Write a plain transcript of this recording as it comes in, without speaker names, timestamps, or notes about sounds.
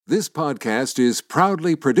This podcast is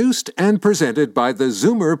proudly produced and presented by the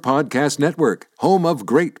Zoomer Podcast Network, home of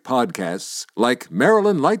great podcasts like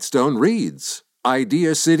Marilyn Lightstone Reads,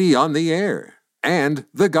 Idea City on the Air, and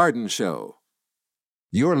The Garden Show.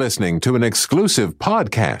 You're listening to an exclusive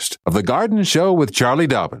podcast of The Garden Show with Charlie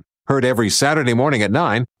Dobbin, heard every Saturday morning at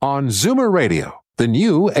 9 on Zoomer Radio, the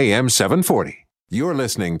new AM 740. You're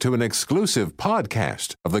listening to an exclusive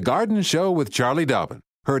podcast of The Garden Show with Charlie Dobbin,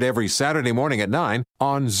 heard every Saturday morning at 9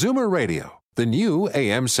 on Zoomer Radio, the new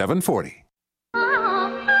AM 740.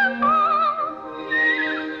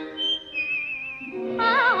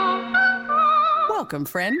 Welcome,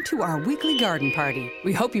 friend, to our weekly garden party.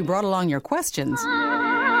 We hope you brought along your questions,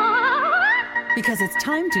 because it's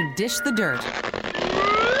time to dish the dirt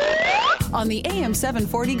on the AM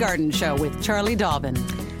 740 Garden Show with Charlie Dobbin.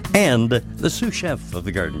 And the sous chef of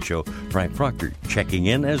the Garden Show, Frank Proctor, checking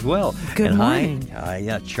in as well. Good morning.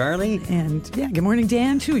 Hi, Charlie. And good morning,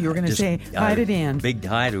 Dan, too. You were going to say hi to Dan. Big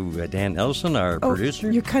hi to Dan Ellison, our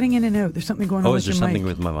producer. You're cutting in and out. There's something going on with your mic. Is there something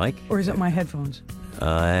with my mic? Or is it my headphones?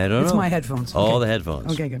 I don't know. It's my headphones. All Okay. the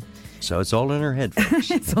headphones. Okay, good. So it's all in her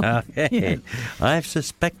headphones. Okay. Yeah. I've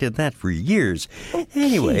suspected that for years. Okay.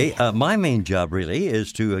 Anyway, my main job really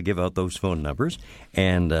is to give out those phone numbers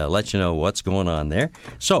and let you know what's going on there.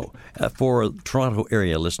 So for Toronto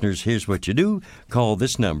area listeners, here's what you do. Call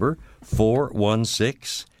this number,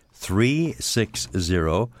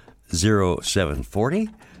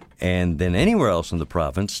 416-360-0740. And then anywhere else in the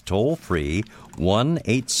province, toll free,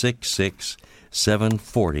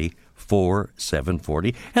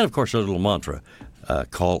 1-866-740-4740. And, of course, a little mantra.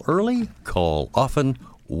 Call early, call often,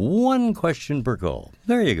 one question per call.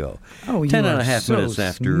 There you go. Oh, you 10 and are a half so minutes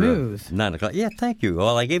after smooth. 9 o'clock. Yeah, thank you.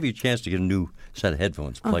 Well, I gave you a chance to get a new set of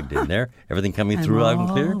headphones plugged in there. Everything coming through loud and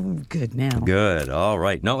clear? Good now. Good. All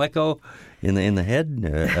right. No echo in the head?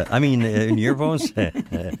 In your earphones? I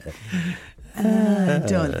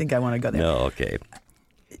don't think I want to go there. No, okay.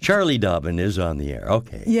 Charlie Dobbin is on the air.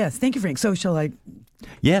 Okay. Yes, thank you, Frank. So shall I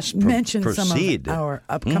Yes, mention proceed. some of our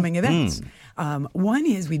upcoming events? One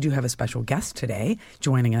is we do have a special guest today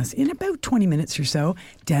joining us in about 20 minutes or so,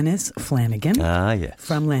 Denis Flanagan Yes.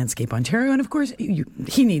 from Landscape Ontario. And of course,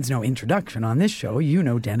 he needs no introduction on this show. You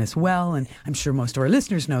know Denis well, and I'm sure most of our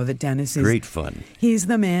listeners know that Denis is Great fun. He's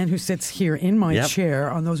the man who sits here in my chair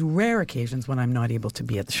on those rare occasions when I'm not able to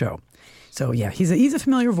be at the show. So yeah, he's a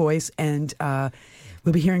familiar voice, and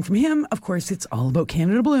we'll be hearing from him. Of course, it's all about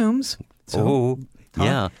Canada Blooms. So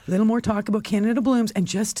a little more talk about Canada Blooms. And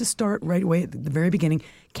just to start right away at the very beginning,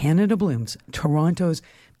 Canada Blooms,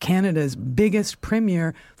 Canada's biggest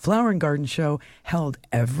premier flower and garden show, held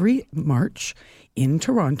every March in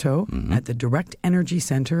Toronto at the Direct Energy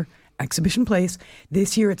Centre Exhibition Place.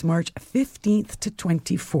 This year it's March 15th to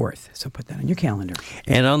 24th. So put that on your calendar.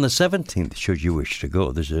 And on the 17th, should you wish to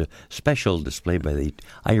go, there's a special display by the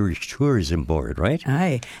Irish Tourism Board, right?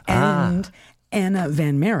 Aye. And Anna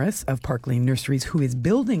Van Maris of Park Lane Nurseries, who is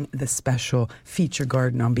building the special feature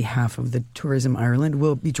garden on behalf of the Tourism Ireland,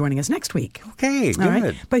 will be joining us next week. Okay, good. All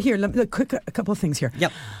right? But here, a couple of things here.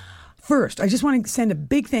 Yep. First, I just want to send a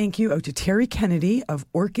big thank you out to Terry Kennedy of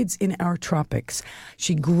Orchids in Our Tropics.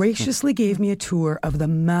 She graciously gave me a tour of the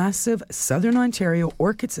massive Southern Ontario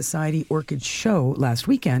Orchid Society Orchid Show last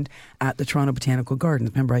weekend at the Toronto Botanical Gardens.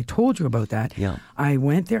 Remember, I told you about that. Yeah. I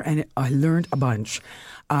went there and I learned a bunch.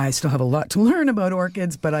 I still have a lot to learn about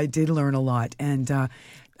orchids, but I did learn a lot. And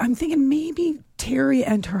I'm thinking maybe Terry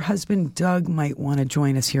and her husband Doug might want to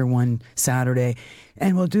join us here one Saturday,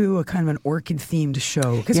 and we'll do a kind of an orchid-themed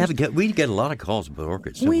show. We get a lot of calls about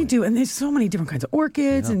orchids. We do, and there's so many different kinds of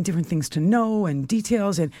orchids and different things to know and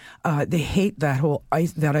details, and they hate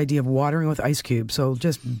that idea of watering with ice cubes. So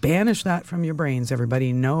just banish that from your brains,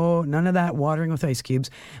 everybody. No, none of that watering with ice cubes.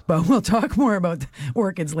 But we'll talk more about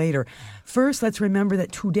orchids later. First, let's remember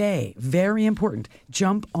that today, very important,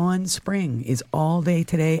 Jump on Spring is all day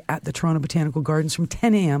today at the Toronto Botanical Gardens from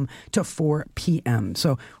 10 a.m. to 4 p.m.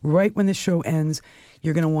 So right when the show ends,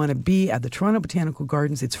 you're going to want to be at the Toronto Botanical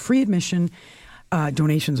Gardens. It's free admission.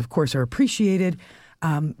 Donations, of course, are appreciated.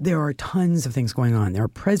 There are tons of things going on. There are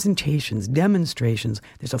presentations, demonstrations.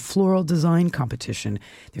 There's a floral design competition.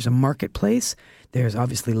 There's a marketplace. There's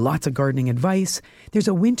obviously lots of gardening advice. There's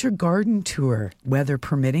a winter garden tour, weather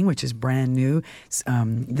permitting, which is brand new.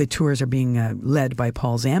 The tours are being led by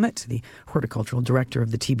Paul Zammit, the horticultural director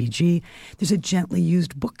of the TBG. There's a gently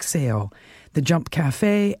used book sale, the Jump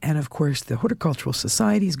Cafe, and of course the horticultural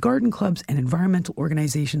societies, garden clubs, and environmental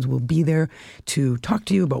organizations will be there to talk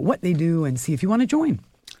to you about what they do and see if you want to join.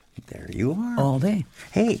 There you are. All day.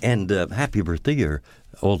 Hey, and happy birthday, your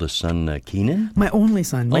oldest son, Keenan. My only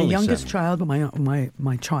son. My youngest son. child, but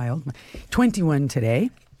my child. 21 today.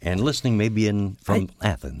 and listening maybe from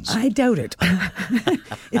Athens. I doubt it.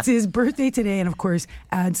 It's his birthday today, and of course,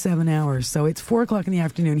 add 7 hours. So it's 4 o'clock in the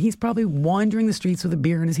afternoon. He's probably wandering the streets with a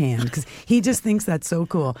beer in his hand because he just thinks that's so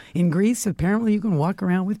cool. In Greece, apparently you can walk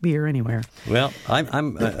around with beer anywhere. Well,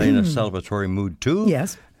 I'm in a celebratory mood too.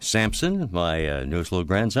 Yes. Samson, my newest little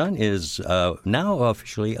grandson, is now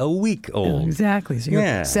officially a week old. Exactly. So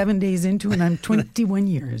you're 7 days into, and I'm 21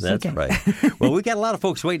 years. That's right. Well, we've got a lot of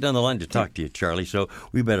folks waiting on the line to talk to you, Charlie, so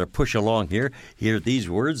we better push along here. Hear these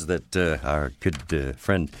words that our good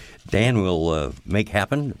friend Dan will make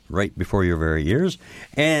happen right before your very ears,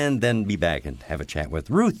 and then be back and have a chat with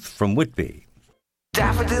Ruth from Whitby.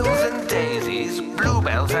 Daffodils and daisies,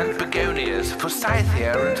 bluebells and begonias,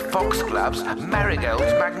 forsythia and foxgloves,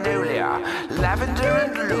 marigolds, magnolia, lavender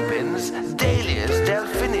and lupins, dahlias,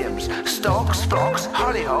 delphiniums, stalks, phlox,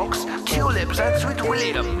 hollyhocks, tulips and sweet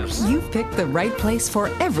williams. You've picked the right place for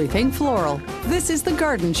everything floral. This is The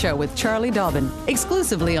Garden Show with Charlie Dobbin,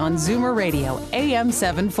 exclusively on Zoomer Radio, AM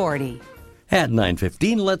 740. At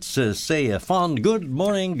 9:15, let's say a fond good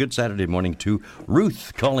morning, good Saturday morning to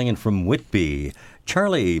Ruth calling in from Whitby.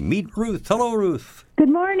 Charlie, meet Ruth. Hello, Ruth. Good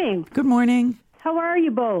morning. Good morning. How are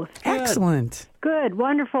you both? Excellent. Good.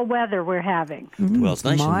 Wonderful weather we're having. Well, it's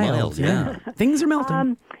nice and mild, yeah. Things are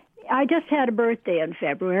melting. I just had a birthday in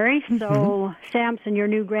February, so Samson, your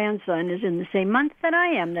new grandson, is in the same month that I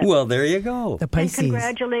am. Well, there you go. The Pisces. And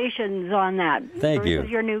congratulations on that. Thank you.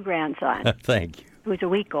 Your new grandson. Thank you. Who's a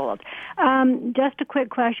week old. Just a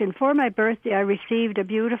quick question. For my birthday, I received a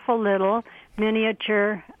beautiful little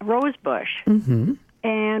miniature rose bush. Mm-hmm.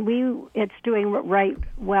 And it's doing right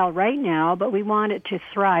now, but we want it to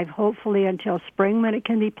thrive, hopefully until spring when it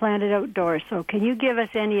can be planted outdoors. So can you give us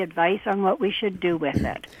any advice on what we should do with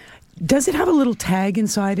it? Does it have a little tag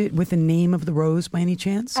inside it with the name of the rose by any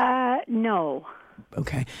chance? No.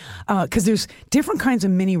 Okay. Because there's different kinds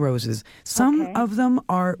of mini roses. Some of them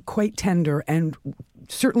are quite tender and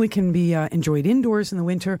certainly can be enjoyed indoors in the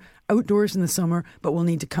winter, outdoors in the summer, but will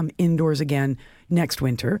need to come indoors again next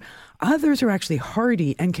winter. Others are actually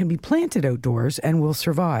hardy and can be planted outdoors and will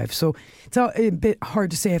survive. So it's a bit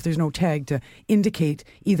hard to say if there's no tag to indicate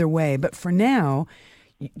either way. But for now,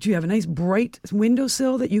 do you have a nice bright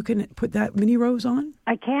windowsill that you can put that mini rose on?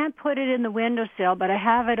 I can't put it in the windowsill, but I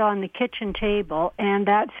have it on the kitchen table, and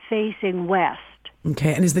that's facing west.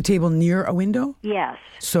 Okay, and is the table near a window? Yes.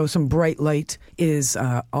 So some bright light is,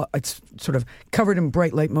 it's sort of covered in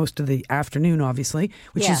bright light most of the afternoon, obviously,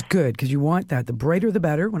 which is good because you want that. The brighter the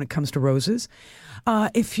better when it comes to roses.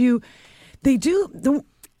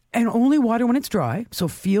 And only water when it's dry, so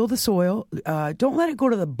feel the soil. Don't let it go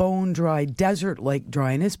to the bone-dry, desert-like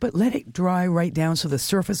dryness, but let it dry right down so the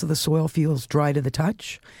surface of the soil feels dry to the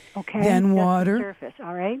touch. Okay. Then just water. The surface,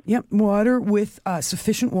 all right. Yep, water with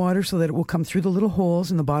sufficient water so that it will come through the little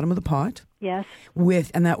holes in the bottom of the pot. Yes.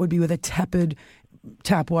 And that would be with a tepid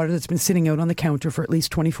tap water that's been sitting out on the counter for at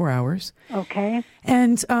least 24 hours. Okay.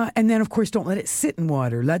 And then, of course, don't let it sit in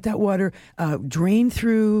water. Let that water drain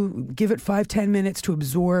through, give it 5-10 minutes to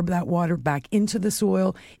absorb that water back into the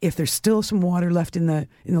soil. If there's still some water left in the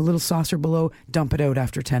little saucer below, dump it out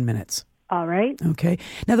after 10 minutes. All right. Okay.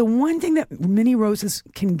 Now, the one thing that mini roses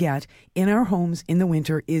can get in our homes in the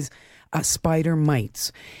winter is spider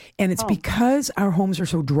mites. And it's because our homes are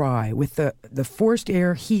so dry with the forced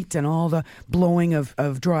air, heat, and all the blowing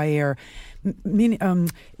of dry air.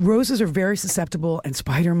 Roses are very susceptible, and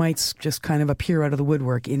spider mites just kind of appear out of the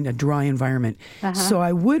woodwork in a dry environment. Uh-huh. So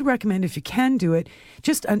I would recommend, if you can do it,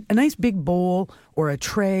 just a nice big bowl or a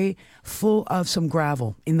tray full of some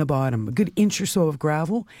gravel in the bottom, a good inch or so of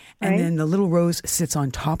gravel, and then the little rose sits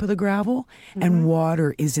on top of the gravel, and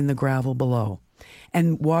water is in the gravel below.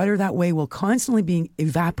 And water that way will constantly be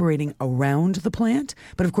evaporating around the plant.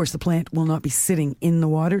 But of course, the plant will not be sitting in the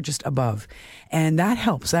water, just above. And that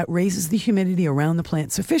helps. That raises the humidity around the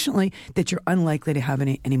plant sufficiently that you're unlikely to have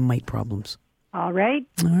any mite problems. All right.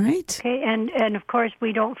 All right. Okay, and of course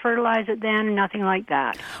we don't fertilize it then, nothing like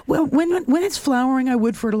that. Well, when it's flowering, I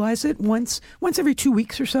would fertilize it once every 2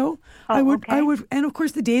 weeks or so. I would, and of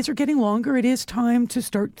course the days are getting longer. It is time to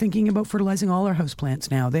start thinking about fertilizing all our houseplants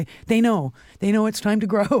now. They know it's time to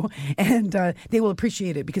grow, and they will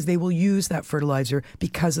appreciate it because they will use that fertilizer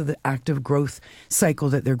because of the active growth cycle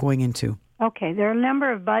that they're going into. Okay, there are a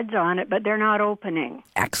number of buds on it, but they're not opening.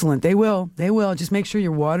 Excellent. They will. Just make sure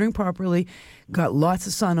you're watering properly, got lots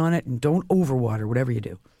of sun on it, and don't overwater, whatever you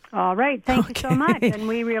do. All right. Thank you so much. And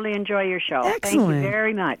we really enjoy your show. Excellent. Thank you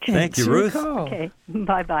very much. Thank you, Ruth. Okay.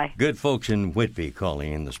 Bye-bye. Good folks in Whitby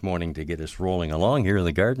calling in this morning to get us rolling along here in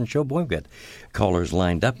the Garden Show. Boy, we've got callers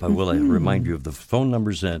lined up. I will remind you of the phone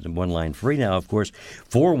numbers and one line free now, of course,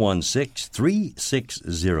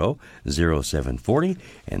 416-360-0740.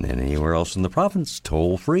 And then anywhere else in the province,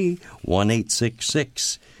 toll free,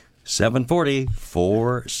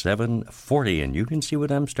 1-866-740-4740. And you can see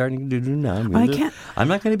what I'm starting to do now. I'm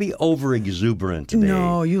not going to be over exuberant today.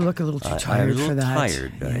 No, you look a little too tired for that.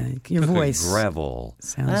 Tired. Yeah, I your took voice a gravel.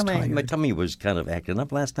 sounds tired. My tummy was kind of acting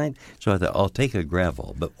up last night, so I thought I'll take a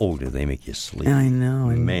gravel. But do they make you sleep? I know.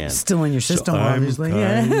 And man. Still in your system, so obviously.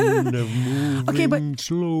 I'm kind of moving Okay, but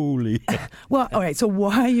slowly. Well, all right. So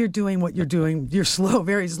while you're doing what you're doing, you're slow,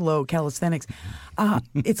 very slow calisthenics.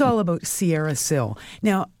 It's all about Sierra Sil.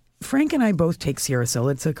 Now, Frank and I both take Sierra Sil.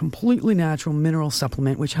 It's a completely natural mineral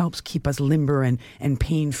supplement which helps keep us limber and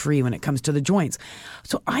pain-free when it comes to the joints.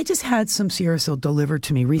 So I just had some Sierra Sil delivered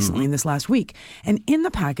to me recently in this last week. And in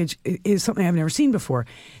the package is something I've never seen before,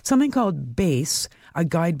 something called Base, a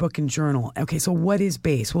guidebook and journal. Okay, so what is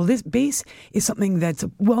Base? Well, this Base is something that's a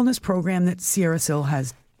wellness program that Sierra Sil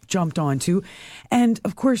has jumped onto. And,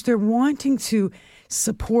 of course, they're wanting to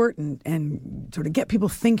support and sort of get people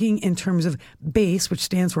thinking in terms of BASE, which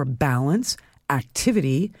stands for balance,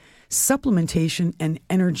 activity, supplementation, and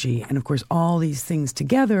energy. And of course, all these things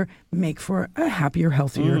together make for a happier,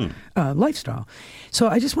 healthier lifestyle. So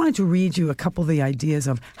I just wanted to read you a couple of the ideas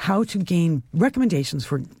of how to gain recommendations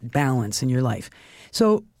for balance in your life.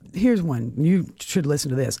 So here's one. You should listen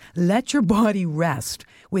to this. Let your body rest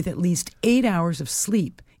with at least 8 hours of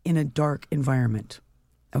sleep in a dark environment.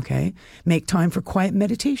 Okay? Make time for quiet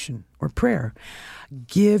meditation or prayer.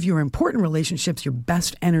 Give your important relationships your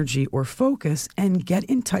best energy or focus and get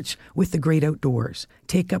in touch with the great outdoors.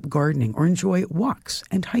 Take up gardening or enjoy walks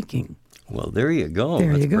and hiking. Well, there you go.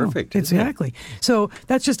 There That's you go. Perfect. Exactly. So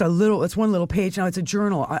that's just it's one little page. Now it's a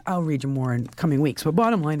journal. I'll read you more in coming weeks. But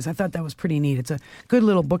bottom line is I thought that was pretty neat. It's a good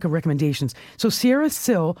little book of recommendations. So Sierra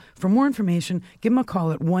Sil, for more information, give them a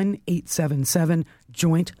call at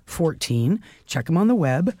 1-877-JOINT-14. Check them on the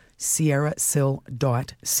web,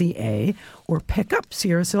 sierrasil.ca, or pick up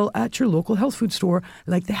Sierra Sil at your local health food store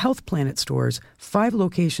like the Health Planet stores. 5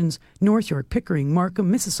 locations, North York, Pickering, Markham,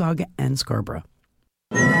 Mississauga, and Scarborough.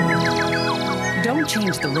 Don't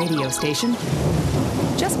change the radio station.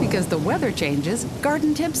 Just because the weather changes,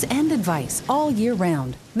 garden tips and advice all year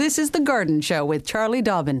round. This is The Garden Show with Charlie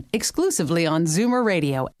Dobbin, exclusively on Zoomer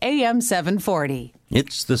Radio, AM 740.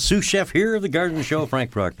 It's the sous chef here of The Garden Show, Frank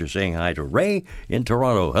Proctor, saying hi to Ray in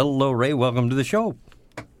Toronto. Hello, Ray. Welcome to the show.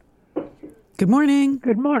 Good morning.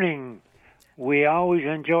 Good morning. We always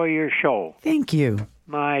enjoy your show. Thank you.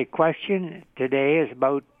 My question today is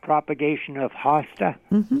about propagation of hosta.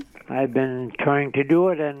 Mm-hmm. I've been trying to do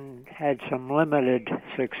it and had some limited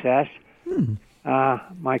success.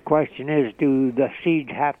 My question is, do the seeds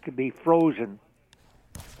have to be frozen?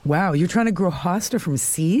 Wow, you're trying to grow hosta from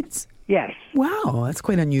seeds? Yes. Wow, that's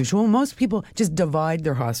quite unusual. Most people just divide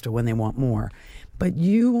their hosta when they want more. But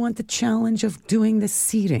you want the challenge of doing the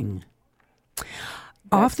seeding.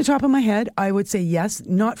 Off the top of my head, I would say yes,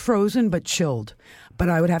 not frozen, but chilled. But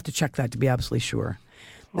I would have to check that to be absolutely sure.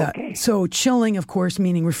 Okay. So chilling, of course,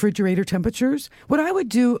 meaning refrigerator temperatures. What I would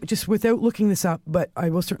do, just without looking this up, but I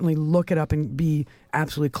will certainly look it up and be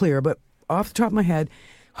absolutely clear, but off the top of my head,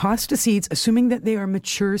 hosta seeds, assuming that they are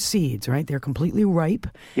mature seeds, right? They're completely ripe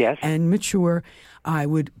and mature. I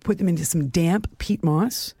would put them into some damp peat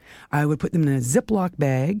moss. I would put them in a Ziploc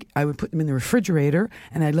bag. I would put them in the refrigerator,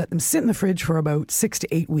 and I'd let them sit in the fridge for about 6 to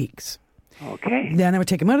 8 weeks. Okay. Then I would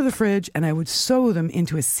take them out of the fridge and I would sow them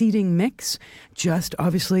into a seeding mix. Just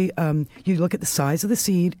obviously, you look at the size of the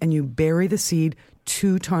seed and you bury the seed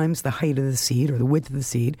 2 times the height of the seed or the width of the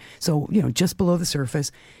seed. So, just below the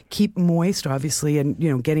surface. Keep moist, obviously,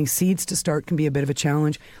 and, getting seeds to start can be a bit of a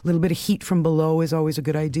challenge. A little bit of heat from below is always a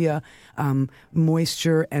good idea.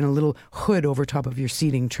 Moisture and a little hood over top of your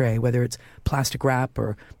seeding tray, whether it's plastic wrap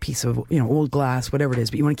or piece of, old glass, whatever it is.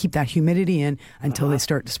 But you want to keep that humidity in until they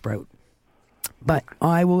start to sprout. But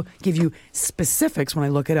I will give you specifics when I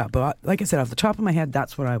look it up. But like I said, off the top of my head,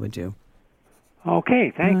 that's what I would do.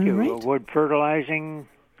 Okay, thank you. Right. Wood fertilizing,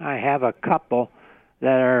 I have a couple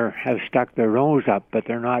that have stuck their nose up, but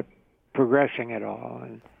they're not progressing at all.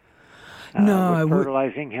 No, would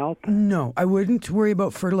fertilizing help? No, I wouldn't worry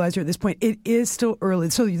about fertilizer at this point. It is still early.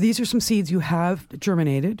 So these are some seeds you have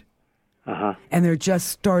germinated, and they're just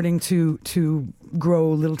starting to grow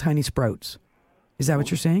little tiny sprouts. Is that what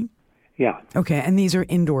you're saying? Yeah. Okay, and these are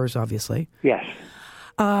indoors, obviously. Yes.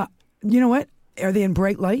 You know what? Are they in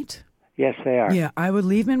bright light? Yes, they are. Yeah, I would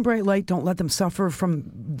leave them in bright light. Don't let them suffer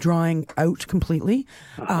from drying out completely,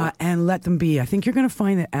 and let them be. I think you're going to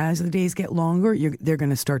find that as the days get longer, they're going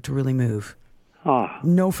to start to really move.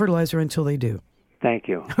 No fertilizer until they do. Thank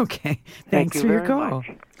you. Okay. Thank Thanks you for your very call.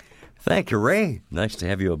 much. Thank you, Ray. Nice to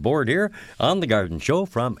have you aboard here on The Garden Show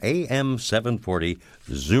from AM 740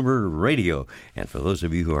 Zoomer Radio. And for those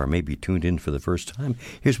of you who are maybe tuned in for the first time,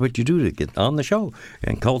 here's what you do to get on the show.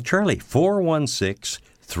 And call Charlie,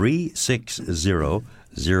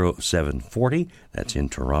 416-360-0740. That's in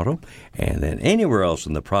Toronto. And then anywhere else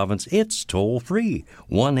in the province, it's toll-free,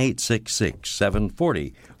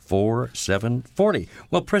 1-866-740-4740.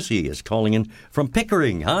 Well, Prissy is calling in from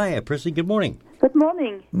Pickering. Hi, Prissy. Good morning. Good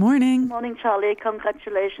morning. Morning. Good morning, Charlie.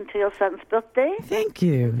 Congratulations to your son's birthday. Thank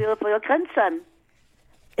you. For your grandson.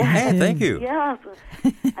 Hey, thank you. Yeah.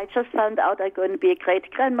 I just found out I'm going to be a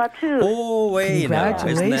great-grandma, too. Oh, wait.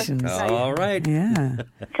 Congratulations. All right. Yeah.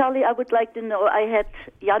 Charlie, I would like to know, I have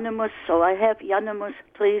Euonymus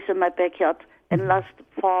trees in my backyard. And last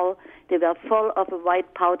fall, they were full of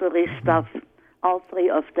white powdery stuff, all three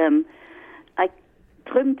of them. I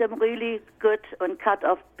trimmed them really good and cut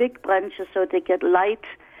off big branches so they get light.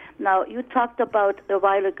 Now, you talked about a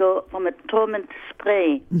while ago from a dormant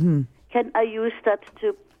spray. Mm-hmm. Can I use that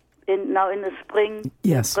now in the spring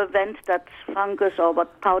Yes. to prevent that fungus or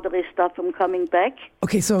what powdery stuff from coming back?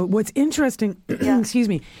 Okay, so what's interesting, excuse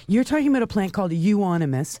me, you're talking about a plant called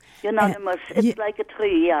Euonymus. Euonymus. It's like a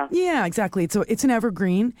tree, yeah. Yeah, exactly. So it's an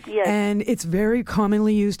evergreen, Yes. and it's very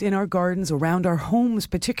commonly used in our gardens, around our homes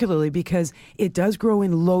particularly, because it does grow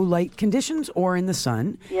in low light conditions or in the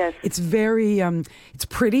sun. Yes. It's very, it's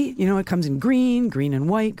pretty. You know, it comes in green and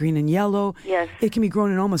white, green and yellow. Yes. It can be grown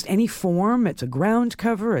in almost any form. It's a ground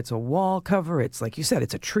cover. It's a wall cover. It's, like you said,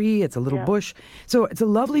 it's a tree. It's a little bush. So it's a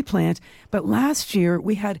lovely plant. But last year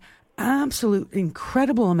we had absolute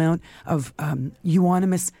incredible amount of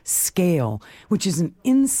Euonymus scale, which is an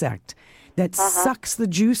insect that sucks the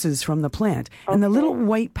juices from the plant. Okay. And the little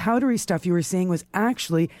white powdery stuff you were saying was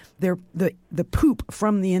actually the poop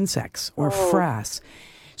from the insects, or frass.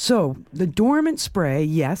 So the dormant spray,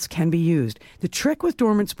 yes, can be used. The trick with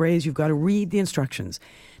dormant spray is you've got to read the instructions.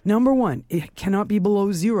 Number one, it cannot be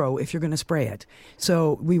below 0 if you're going to spray it.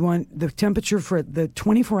 So we want the temperature for the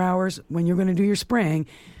 24 hours when you're going to do your spraying,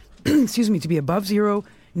 excuse me, to be above 0,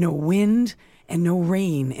 no wind, and no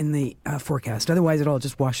rain in the forecast. Otherwise, it all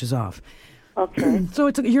just washes off. Okay.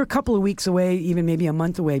 So you're a couple of weeks away, even maybe a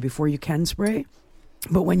month away before you can spray.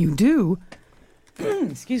 But when you do,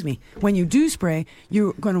 excuse me, when you do spray,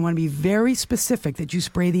 you're going to want to be very specific that you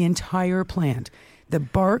spray the entire plant. The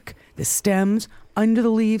bark, the stems, under the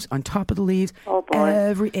leaves, on top of the leaves,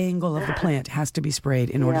 every angle of the plant has to be sprayed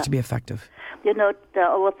in order to be effective. You know, they're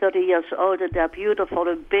over 30 years old and they're beautiful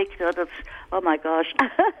and big. Oh my gosh.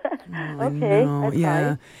 Okay. No, yeah.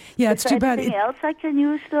 Fine. Yeah, it's too bad. Anything else I can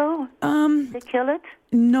use, though, to kill it?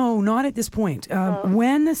 No, not at this point.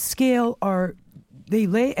 When the scale they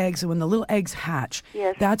lay eggs, and when the little eggs hatch,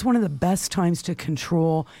 that's one of the best times to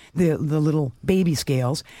control the little baby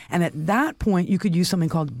scales. And at that point, you could use something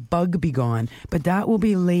called Bug Be Gone, but that will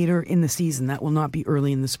be later in the season. That will not be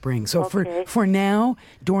early in the spring. So for now,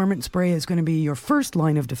 dormant spray is going to be your first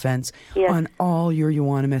line of defense on all your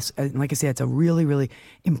Euonymus. Like I said, it's a really, really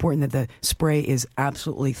important that the spray is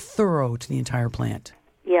absolutely thorough to the entire plant.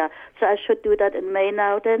 Yeah, so I should do that in May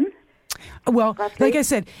now then? Well, like I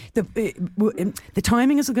said, the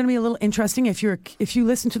timing is going to be a little interesting. If you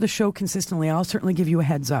listen to the show consistently, I'll certainly give you a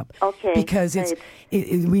heads up. Okay. Because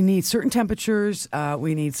we need certain temperatures,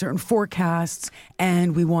 we need certain forecasts,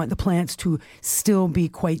 and we want the plants to still be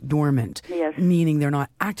quite dormant. Yes. Meaning they're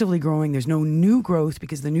not actively growing. There's no new growth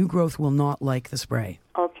because the new growth will not like the spray.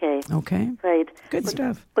 Okay. Okay. Great. Good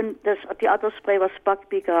stuff. And the other spray was Bug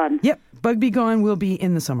Be Gone. Yep. Bug Be Gone will be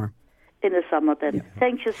in the summer. In the summer, then. Yeah.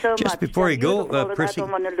 Thank you so much. Just before you go, Prissy. I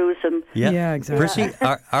don't want to lose him. Yeah, exactly. Prissy,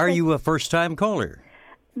 are you a first-time caller?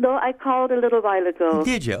 No, I called a little while ago.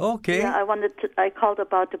 Did you? Okay. Yeah, I called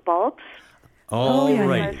about the bulbs. Oh,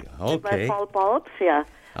 right. Okay. My fall bulbs, yeah.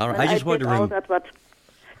 All right. And I just wanted to all that what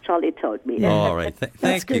Charlie told me. Yeah. All right.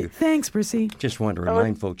 Thank you. Thanks, Prissy. Just want to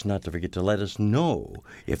remind folks not to forget to let us know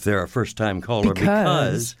if they're a first-time caller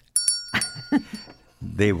because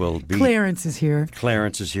they will be. Clarence is here.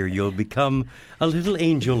 You'll become a little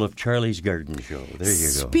angel of Charlie's Garden Show. There you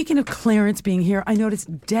go. Speaking of Clarence being here, I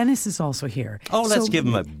noticed Denis is also here. Oh, let's give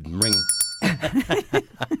him a ring.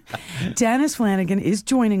 Denis Flanagan is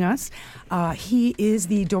joining us. He is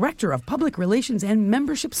the Director of Public Relations and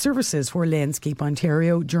Membership Services for Landscape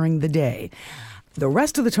Ontario during the day. The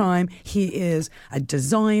rest of the time, he is a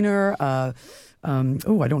designer,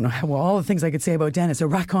 I don't know all the things I could say about Denis. A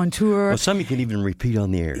raconteur. Well, some you can even repeat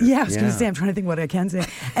on the air. Yeah, I was going to say, I'm trying to think what I can say.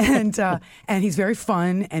 And he's very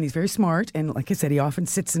fun, and he's very smart. And like I said, he often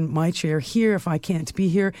sits in my chair here if I can't be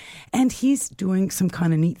here. And he's doing some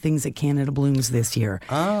kind of neat things at Canada Blooms this year.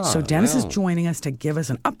 So Denis is joining us to give us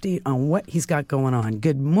an update on what he's got going on.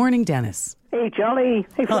 Good morning, Denis. Hey, Charlie.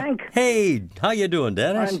 Hey, Frank. Hey, how you doing,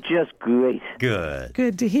 Denis? I'm just great. Good.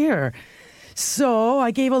 Good to hear. So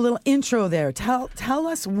I gave a little intro there. Tell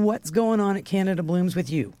us what's going on at Canada Blooms with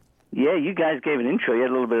you. Yeah, you guys gave an intro. You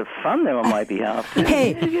had a little bit of fun there on my behalf.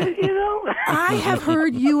 Hey, you know. I have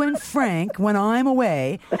heard you and Frank, when I'm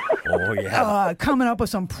away, coming up with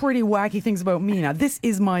some pretty wacky things about me. Now, this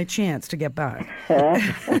is my chance to get back.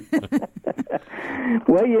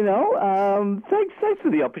 Well, you know, thanks for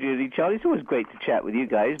the opportunity, Charlie. It's always great to chat with you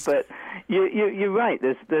guys. But you're right.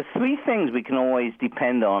 There's three things we can always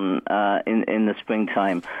depend on in the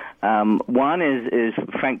springtime. One is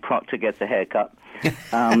Frank Proctor gets a haircut.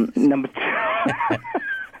 Number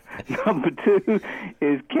two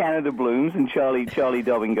is Canada Blooms, and Charlie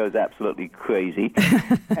Dobbin goes absolutely crazy.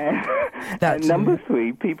 And number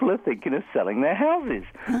three, people are thinking of selling their houses.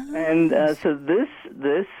 And so this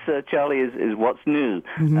Charlie, is what's new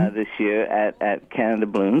this year at Canada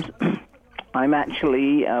Blooms. I'm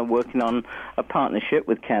actually working on a partnership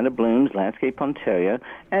with Canada Blooms, Landscape Ontario,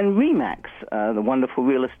 and Remax, the wonderful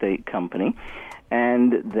real estate company.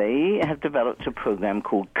 And they have developed a program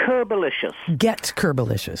called Curbalicious. Get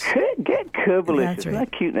Curbalicious. Get Curbalicious. That's right. Isn't that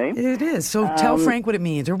a cute name? It is. So tell Frank what it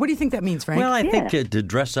means. Or what do you think that means, Frank? Well, I think to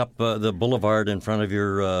dress up the boulevard in front of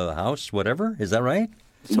your house, whatever. Is that right?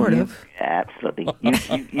 Sort of. Absolutely.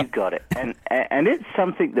 You got it. And it's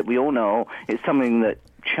something that we all know. It's something that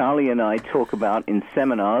Charlie and I talk about in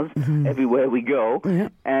seminars everywhere we go. Yeah.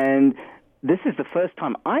 And this is the first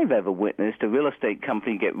time I've ever witnessed a real estate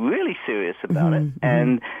company get really serious about it,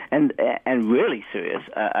 and really serious.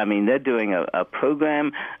 I mean, they're doing a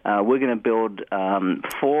program. We're going to build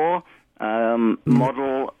 4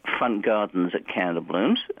 model front gardens at Canada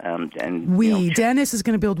Blooms. Denis is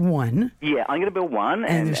going to build one. Yeah, I'm going to build one,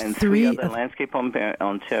 and 3 other Landscape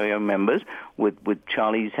Ontario members with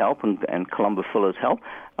Charlie's help and Columba Fuller's help,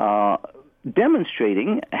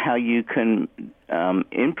 demonstrating how you can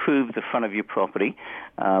improve the front of your property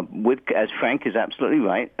with, as Frank is absolutely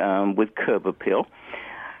right, with curb appeal.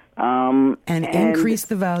 And increase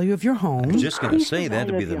the value of your home. I was just going to say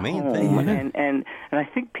that'd be the main thing. And I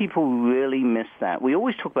think people really miss that. We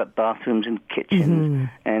always talk about bathrooms and kitchens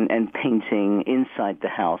and painting inside the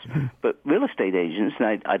house. But real estate agents,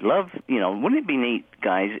 and I'd love, wouldn't it be neat,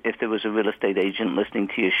 guys, if there was a real estate agent listening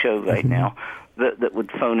to your show right now that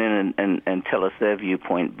would phone in and tell us their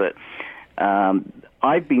viewpoint. But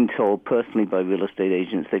I've been told personally by real estate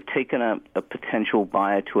agents, they've taken a potential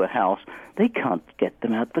buyer to a house. They can't get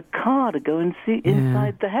them out the car to go and see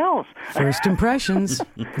inside the house. First impressions.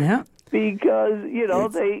 Yeah. Because,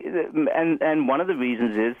 they and one of the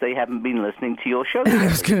reasons is they haven't been listening to your show. I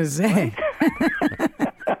was going to say.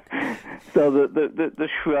 So the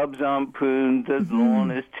shrubs aren't pruned, the lawn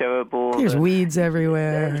is terrible. There's weeds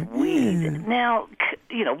everywhere. There's weeds. Yeah. Now,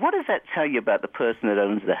 what does that tell you about the person that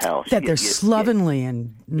owns the house? That they're slovenly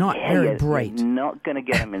and not very bright. You're not going to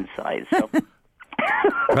get them inside. So.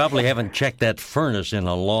 Probably haven't checked that furnace in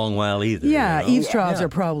a long while either. Yeah, eaves troughs are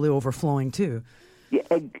probably overflowing too. Yeah,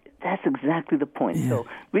 that's exactly the point. Yeah. So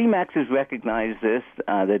Remax has recognized this.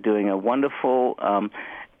 They're doing a wonderful...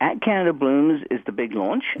 at Canada Blooms is the big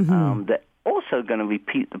launch. They're also going to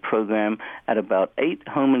repeat the program at about 8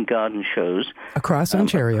 home and garden shows. Across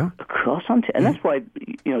Ontario. Across Ontario. And that's why,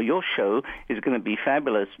 your show is going to be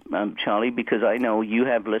fabulous, Charlie, because I know you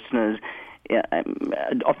have listeners...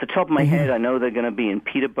 off the top of my head, I know they're going to be in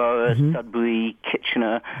Peterborough, Sudbury,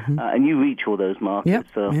 Kitchener, and you reach all those markets.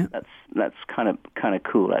 That's kind of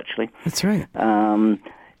cool, actually. That's right.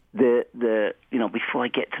 Before I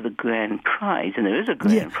get to the grand prize, and there is a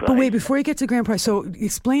grand prize. But wait, before you get to grand prize, so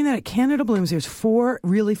explain that at Canada Blooms, there's 4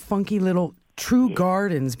 really funky little true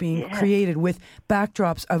gardens being created with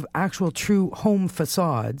backdrops of actual true home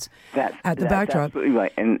facades that's backdrop. Absolutely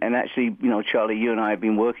right. And actually, Charlie, you and I have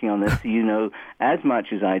been working on this, so you know as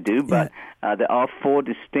much as I do, but there are 4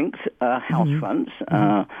 distinct house fronts.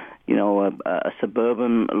 a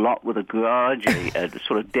suburban lot with a garage, a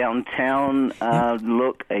sort of downtown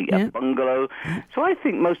look, a bungalow. So I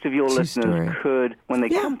think most of your listeners could, when they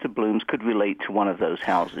come to Blooms, could relate to one of those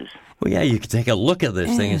houses. Well, yeah, you can take a look at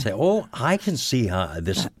this thing and say, "Oh, I can see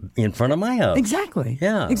this in front of my house." Exactly.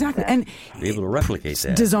 Yeah. Exactly. And be able to replicate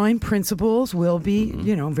that. Design principles will be,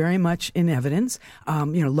 very much in evidence.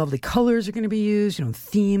 Lovely colors are going to be used.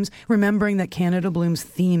 Themes. Remembering that Canada Bloom's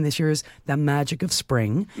theme this year is the magic of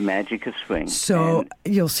spring. Magic of spring. So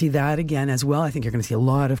you'll see that again as well. I think you're going to see a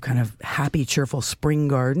lot of kind of happy, cheerful spring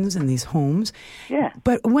gardens in these homes. Yeah.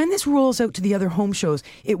 But when this rolls out to the other home shows,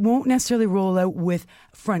 it won't necessarily roll out with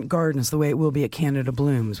front gardens the way it will be at Canada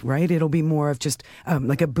Blooms, right? It'll be more of just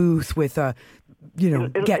like a booth with get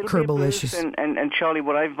Kerbalicious. And Charlie,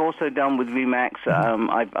 what I've also done with Remax,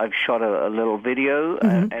 I've shot a little video,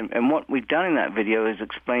 and what we've done in that video is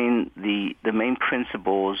explain the main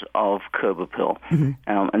principles of Kerb Appeal.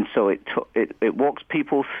 And so it walks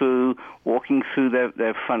people through walking through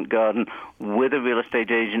their front garden with a real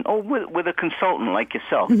estate agent or with a consultant like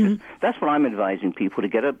yourself. That's what I'm advising people, to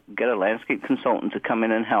get a landscape consultant to come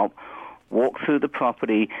in and help walk through the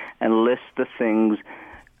property and list the things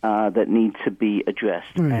that need to be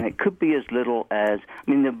addressed. And it could be as little as,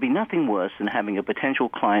 there'd be nothing worse than having a potential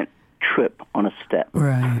client trip on a step.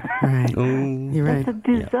 Right. You're right. It's a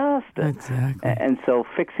disaster. Yeah. Exactly. And so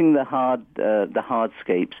fixing the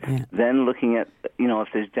hardscapes, then looking at, if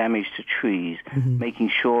there's damage to trees, making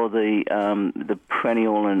sure the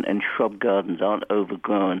perennial and shrub gardens aren't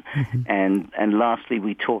overgrown. And lastly,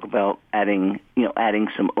 we talk about adding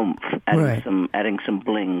some oomph, adding some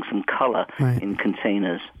bling, some color in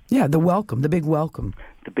containers. Yeah, the big welcome.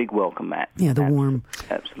 The big welcome mat. Yeah, the warm.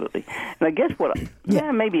 Absolutely. And I guess what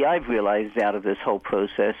maybe I've realized out of this whole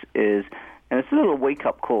process is, and it's a little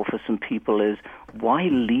wake-up call for some people, is why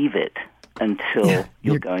leave it until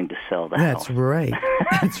you're going to sell the house? That's right.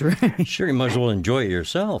 That's right. Sure, you might as well enjoy it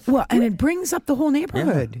yourself. Well, and it brings up the whole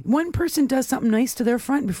neighborhood. Yeah. One person does something nice to their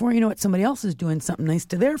front, before you know it, somebody else is doing something nice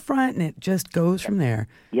to their front, and it just goes from there.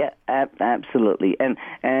 Yeah, absolutely. And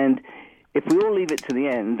if we all leave it to the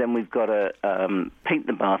end, then we've got to paint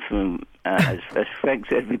the bathroom, as Frank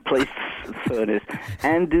said, replace the furnace,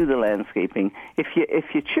 and do the landscaping. If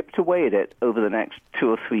you chipped away at it over the next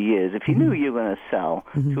 2 or 3 years, if you knew you were going to sell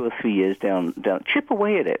 2 or 3 years down, chip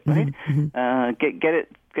away at it, right? Get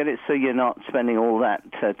it so you're not spending all that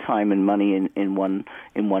time and money in one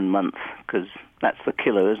month, because that's the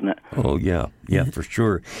killer, isn't it? Oh, yeah, for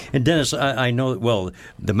sure. And Denis, I know, well,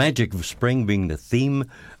 the magic of spring being the theme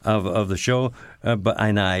of the show,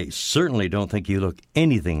 and I certainly don't think you look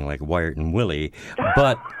anything like Wyatt and Willie,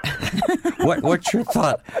 but what's your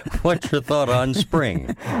thought? What's your thought on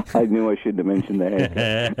spring? I knew I shouldn't have mentioned that.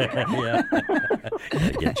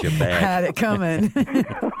 Get you back. Had it coming.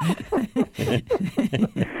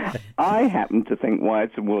 I happen to think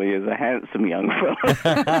Wyatt and Willie is a handsome young fellow.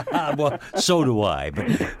 Well, so do I.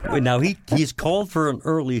 But now he's called for an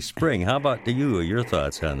early spring. How about your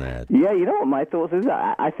thoughts on that? Yeah, you know what my thoughts is?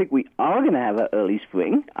 I think we are going to have an early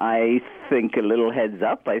spring. I think a little heads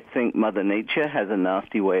up. I think Mother Nature has a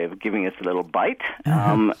nasty way of giving us a little bite.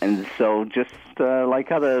 And so just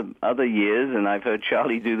like other years, and I've heard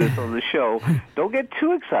Charlie do this on the show, don't get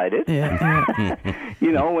too excited.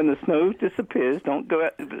 When the snow disappears, don't go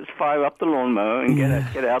out, fire up the lawnmower and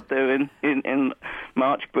get out there in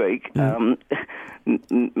March break.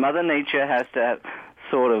 Mother Nature has to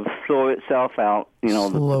sort of thaw itself out. The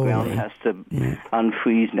ground has to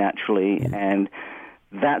unfreeze naturally, and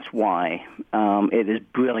that's why it is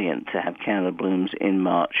brilliant to have Canada Blooms in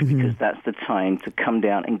March, because that's the time to come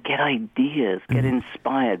down and get ideas, get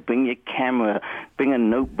inspired, bring your camera, bring a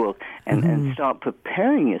notebook, and start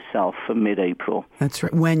preparing yourself for mid-April. That's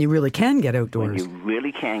right, when you really can get outdoors. When you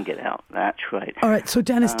really can get out, that's right. All right, so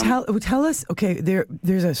Denis, tell us, okay,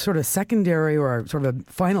 there's a sort of secondary or a sort of a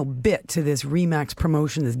final bit to this Remax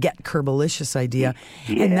promotion, this Get Kerbalicious idea,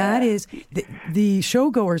 and that is the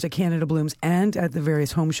showgoers at Canada Blooms and at the various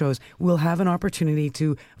home shows will have an opportunity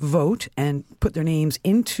to vote and put their names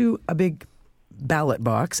into a big ballot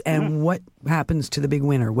box. And what happens to the big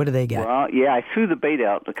winner? What do they get? Well, I threw the bait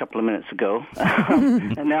out a couple of minutes ago,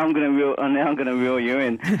 and now I'm going to reel you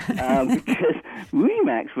in, because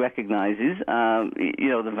Remax recognizes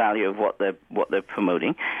the value of what they're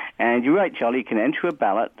promoting. And you're right, Charlie. You can enter a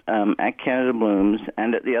ballot at Canada Blooms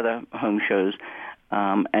and at the other home shows.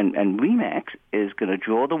 And Remax is going to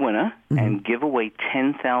draw the winner and give away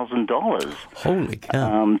 $10,000. Holy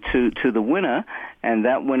cow! To the winner, and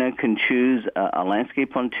that winner can choose a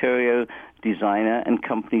Landscape Ontario designer and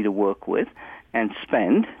company to work with, and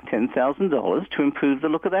spend $10,000 to improve the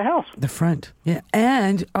look of their house. The front, yeah.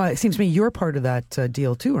 And it seems to me you're part of that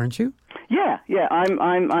deal too, aren't you? Yeah.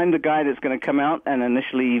 I'm the guy that's going to come out and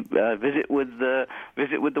initially visit with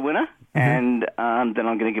the winner, and then I'm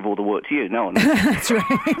going to give all the work to you. No. That's right.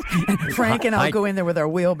 Frank and I'll go in there with our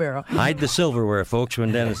wheelbarrow. Hide the silverware, folks,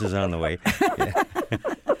 when Denis is on the way.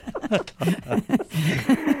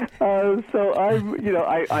 So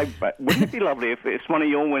wouldn't it be lovely if it's one of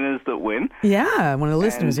your winners that win? Yeah, one of the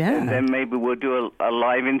listeners. And then maybe we'll do a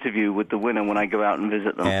live interview with the winner when I go out and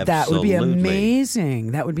visit them. Absolutely. That would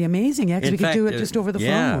be amazing. Yeah, because we could do it just over the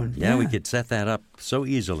phone. Yeah, we could set that up so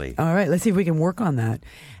easily. All right, let's see if we can work on that.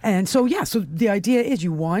 And so the idea is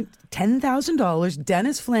you want $10,000.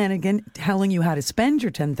 Denis Flanagan telling you how to spend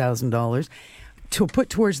your $10,000. To put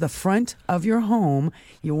towards the front of your home.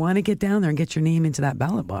 You want to get down there and get your name into that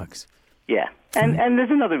ballot box. Yeah. And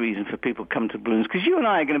there's another reason for people to come to Balloons, because you and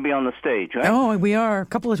I are going to be on the stage, right? Oh, we are, a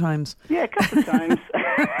couple of times. Yeah, a couple of times.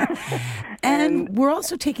 and we're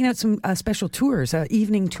also taking out some special tours,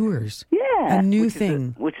 evening tours. Yeah. A new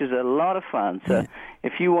thing. Which is a lot of fun. So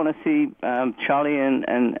if you want to see Charlie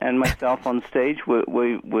and myself on stage,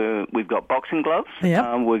 we've got boxing gloves.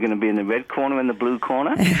 Yep. We're going to be in the red corner and the blue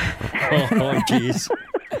corner. Oh, jeez.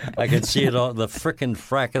 I can see it all, the frickin'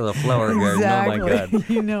 frack of the flower garden. Exactly. Oh, my God.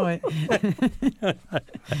 You know it.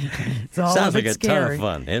 It's all Sounds like a scary.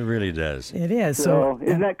 ton of fun. It really does. It is. So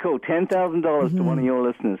isn't that cool? $10,000 to one of your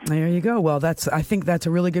listeners. There you go. Well, I think that's a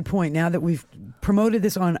really good point. Now that we've promoted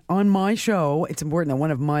this on my show, it's important that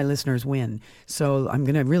one of my listeners win. So I'm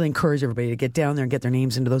going to really encourage everybody to get down there and get their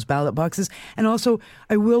names into those ballot boxes. And also,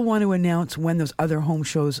 I will want to announce when those other home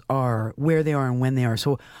shows are, where they are and when they are.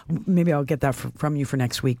 So maybe I'll get that from you for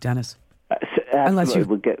next week, Denis. Absolutely.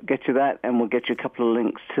 We'll get you that, and we'll get you a couple of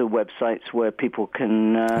links to websites where people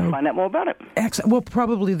can find out more about it. Excellent. Well,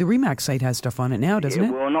 probably the Remax site has stuff on it now, doesn't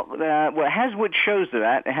it? Well, it has which shows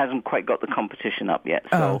that. It hasn't quite got the competition up yet.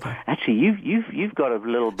 So actually, you've got a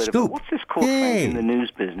little bit Scoop. of what's this called in the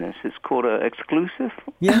news business? It's called an exclusive.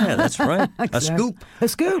 Yeah, that's right. Exactly. A scoop. A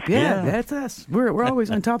scoop. Yeah, that's us. We're always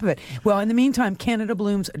on top of it. Well, in the meantime,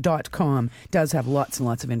 CanadaBlooms.com does have lots and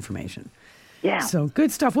lots of information. Yeah. So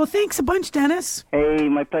good stuff. Well, thanks a bunch, Denis. Hey,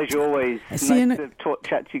 my pleasure always. Nice to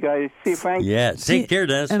chat to you guys. See you, Frank. Yeah, take care,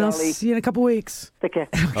 Denis. And I'll see you in a couple weeks. Take care.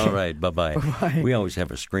 Okay. All right, bye-bye. Bye-bye. We always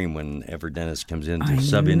have a scream whenever Denis comes in to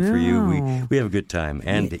sub in for you. We have a good time.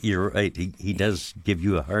 And you're right, he does give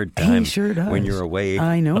you a hard time. He sure does. When you're away.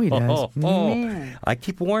 I know he does. Man. I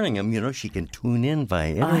keep warning him, she can tune in via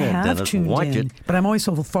internet, I have Denis. tuned Watch in, it. but I'm always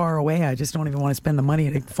so far away, I just don't even want to spend the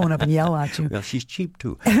money to phone up and yell at you. Well, she's cheap,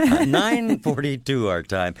 too. 9:42 our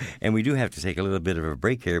time, and we do have to take a little bit of a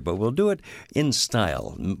break here, but we'll do it in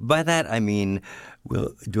style. By that, I mean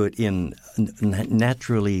we'll do it in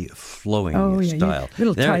naturally flowing style.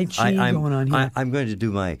 Little Tai Chi going on here. I'm going to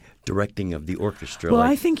do my directing of the orchestra. Well,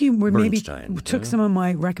 like I think you maybe Bernstein, took some of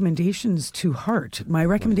my recommendations to heart. My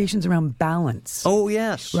recommendations around balance. Oh,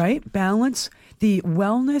 yes. Right? Balance. The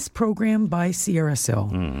wellness program by Sierra Sil.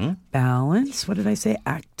 Mm-hmm. Balance. What did I say?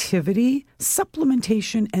 Activity,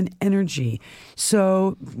 supplementation, and energy.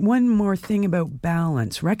 So one more thing about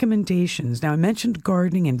balance. Recommendations. Now, I mentioned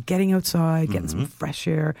gardening and getting outside, getting some fresh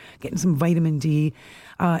air, getting some vitamin D.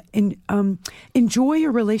 Enjoy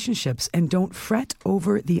your relationships and don't fret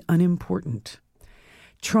over the unimportant.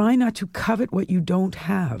 Try not to covet what you don't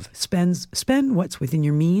have. Spend what's within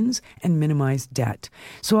your means and minimize debt.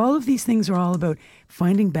 So all of these things are all about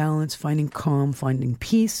finding balance, finding calm, finding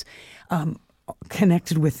peace,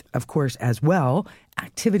 connected with, of course, as well,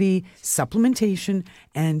 activity, supplementation,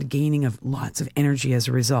 and gaining of lots of energy as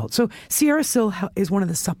a result. So Sierra Sil is one of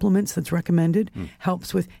the supplements that's recommended.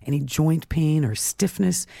 Helps with any joint pain or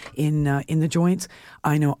stiffness in the joints.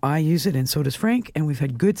 I know I use it, and so does Frank, and we've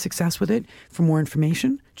had good success with it. For more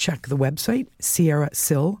information, check the website,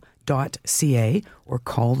 sierrasil.ca, or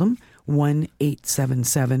call them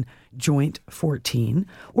 1-877-JOINT-14,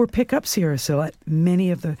 or pick up Sierra Sil at many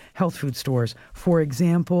of the health food stores. For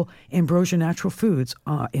example, Ambrosia Natural Foods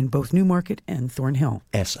in both Newmarket and Thornhill.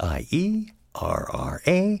 SIERRASIL.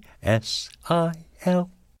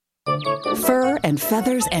 Fur and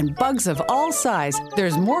feathers and bugs of all size.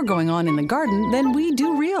 There's more going on in the garden than we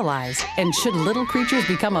do realize. And should little creatures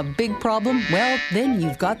become a big problem, well, then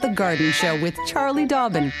you've got The Garden Show with Charlie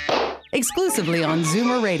Dobbin. Exclusively on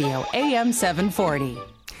Zoomer Radio, AM 740.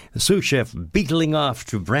 The sous chef beetling off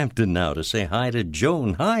to Brampton now to say hi to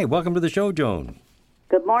Joan. Hi, welcome to the show, Joan.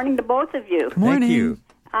 Good morning to both of you. Morning. Thank you.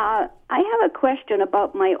 I have a question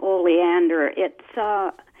about my oleander. It's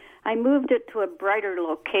I moved it to a brighter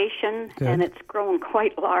location, and it's grown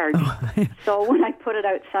quite large. So when I put it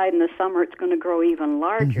outside in the summer, it's going to grow even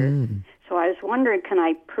larger. Mm-hmm. So I was wondering, can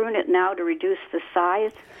I prune it now to reduce the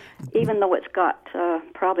size, even though it's got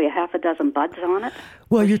probably a half a dozen buds on it?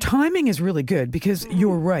 Well, your timing is really good because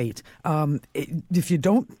you're right. If you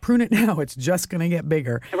don't prune it now, it's just going to get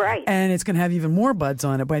bigger. Right. And it's going to have even more buds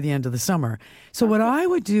on it by the end of the summer. So what I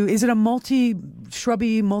would do, is it a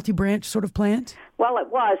multi-shrubby, multi-branch sort of plant? Well, it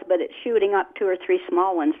was, but it's shooting up 2 or 3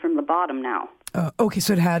 small ones from the bottom now. Okay,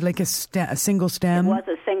 so it had like a single stem? It was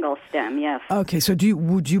a single stem, yes. Okay, so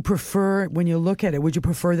would you prefer, when you look at it, would you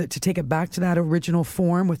prefer to take it back to that original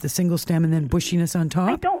form with the single stem and then bushiness on top?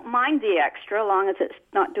 I don't mind the extra, as long as it's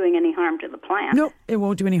not doing any harm to the plant. No, it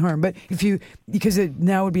won't do any harm. But because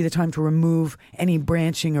now would be the time to remove any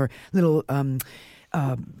branching or little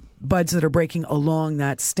buds that are breaking along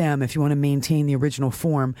that stem if you want to maintain the original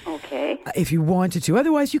form. Okay. If you wanted to.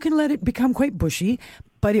 Otherwise, you can let it become quite bushy,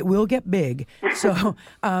 but it will get big. So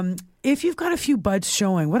if you've got a few buds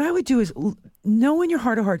showing, what I would do is know in your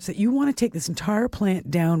heart of hearts that you want to take this entire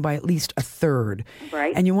plant down by at least a third.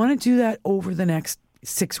 Right. And you want to do that over the next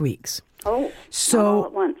 6 weeks. Oh, so, not all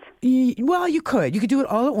at once. Well, you could. You could do it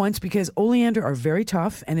all at once because oleander are very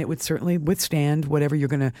tough and it would certainly withstand whatever you're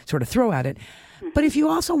going to sort of throw at it. But if you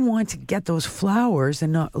also want to get those flowers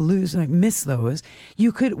and not miss those,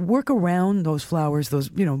 you could work around those flowers, those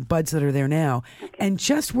buds that are there now, and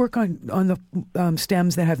just work on the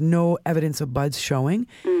stems that have no evidence of buds showing.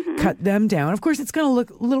 Mm-hmm. Cut them down. Of course, it's going to look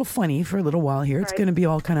a little funny for a little while here. It's going to be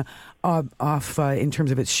all kind of off in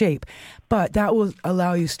terms of its shape, but that will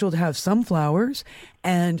allow you still to have some flowers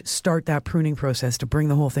and start that pruning process to bring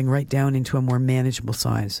the whole thing right down into a more manageable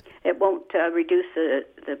size. It won't reduce the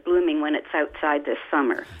blooming when it's outside this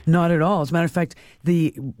summer. Not at all. As a matter of fact,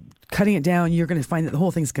 cutting it down, you're going to find that the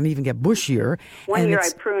whole thing's going to even get bushier. One year I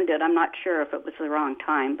pruned it. I'm not sure if it was the wrong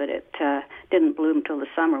time, but it didn't bloom till the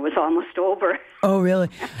summer was almost over. Oh, really?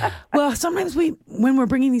 Well, sometimes when we're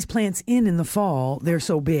bringing these plants in the fall, they're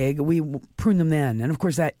so big, we prune them then. And of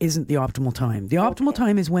course, that isn't the optimal time. The optimal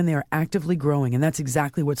time is when they're actively growing, and that's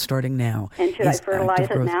exactly what's starting now. And should I fertilize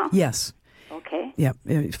it now? Yes. Okay. Yeah,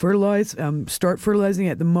 fertilize. Start fertilizing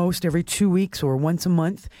at the most every 2 weeks or once a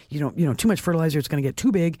month. You don't, too much fertilizer, it's going to get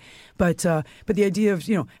too big. But the idea of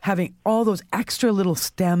having all those extra little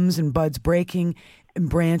stems and buds breaking and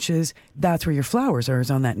branches, that's where your flowers are,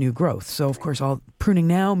 is on that new growth. So of course, all pruning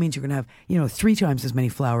now means you're going to have 3 times as many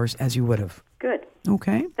flowers as you would have. Good.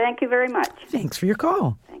 Okay. Thank you very much. Thanks for your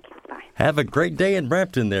call. Thank you. Bye. Have a great day in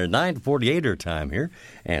Brampton there. 9:48 our time here,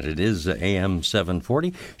 and it is AM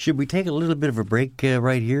 740. Should we take a little bit of a break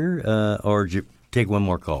right here, or take one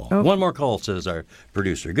more call? Oh. One more call, says our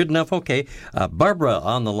producer. Good enough? Okay. Barbara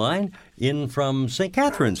on the line in from St.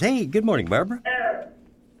 Catharines. Hey, good morning, Barbara.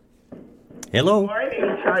 Hello. Good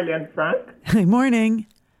morning, Charlie and Frank. Good morning.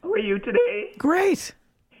 How are you today? Great.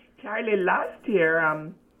 Charlie, last year,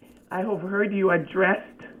 I have heard you addressed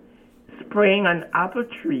spraying an apple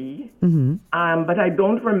tree, but I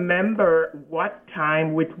don't remember what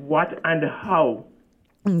time, with what, and how.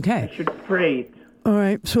 Okay. I should spray it. All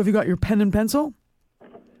right. So have you got your pen and pencil?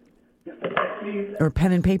 Please. Or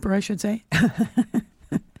pen and paper, I should say.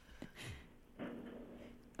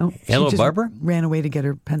 Hello, Barbara? Ran away to get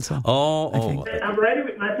her pencil. Oh. I'm ready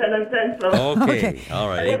with my pen and pencil. Okay. All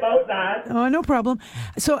right. Sorry about that. Oh, no problem.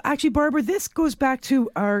 So actually, Barbara, this goes back to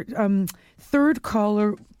our third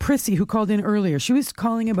caller, Prissy, who called in earlier. She was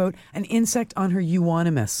calling about an insect on her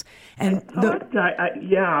euonymus. And but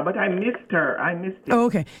I missed her. I missed it. Oh,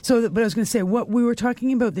 okay. So, but I was going to say, what we were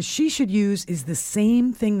talking about that she should use is the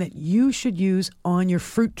same thing that you should use on your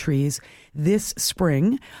fruit trees this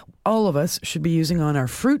spring. All of us should be using on our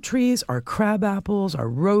fruit trees, our crab apples, our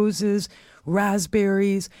roses,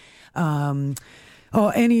 raspberries,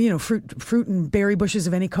 any fruit and berry bushes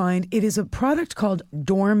of any kind. It is a product called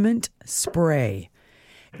Dormant Spray.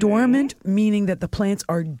 Dormant meaning that the plants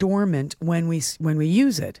are dormant when we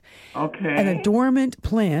use it. Okay. And a dormant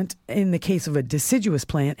plant, in the case of a deciduous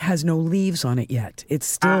plant, has no leaves on it yet. It's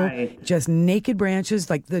still just naked branches,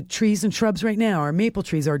 like the trees and shrubs right now. Our maple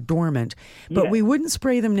trees are dormant, but we wouldn't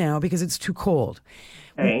spray them now because it's too cold.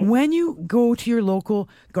 Okay. When you go to your local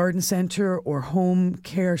garden center or home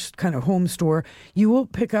care kind of home store, you will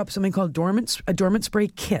pick up something called a dormant spray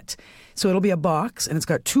kit. So it'll be a box, and it's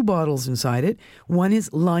got 2 bottles inside it. One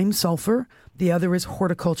is lime sulfur. The other is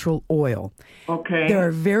horticultural oil. Okay. There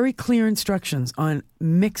are very clear instructions on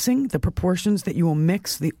mixing, the proportions that you will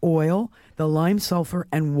mix the oil, the lime sulfur,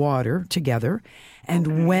 and water together,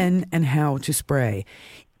 and when and how to spray.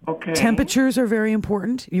 Okay. Temperatures are very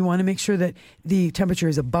important. You want to make sure that the temperature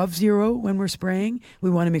is above 0 when we're spraying. We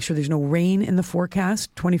want to make sure there's no rain in the forecast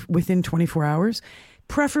within 24 hours,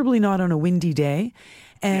 preferably not on a windy day.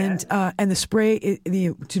 And the spray,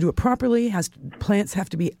 to do it properly, plants have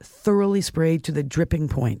to be thoroughly sprayed to the dripping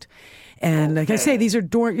point. And like I say, these are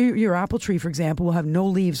your apple tree, for example, will have no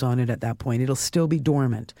leaves on it at that point. It'll still be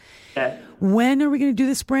dormant. Yes. When are we going to do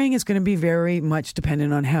the spraying? It's going to be very much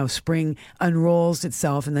dependent on how spring unrolls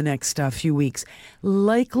itself in the next few weeks.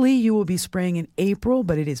 Likely you will be spraying in April,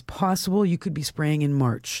 but it is possible you could be spraying in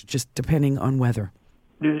March, just depending on weather.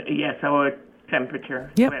 Yes, our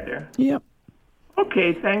temperature, weather. Yep.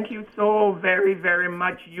 Okay, thank you so very, very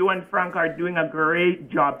much. You and Frank are doing a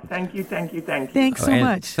great job. Thank you. Thanks so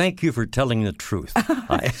much. Thank you for telling the truth.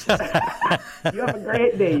 You have a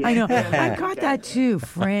great day. I know. I got that too,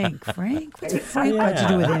 Frank. What's Frank got to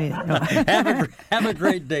do with anything? No. Have a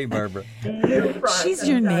great day, Barbara. She's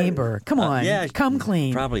your neighbor. Come on. Come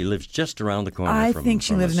clean. Probably lives just around the corner. I think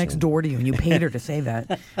she lives next door to you, and you paid her to say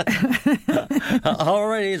that.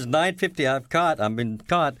 Already, it's 9:50. I've been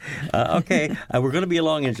caught. Okay. We're going to be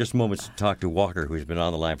along in just moments to talk to Walker, who's been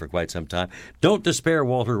on the line for quite some time. Don't despair,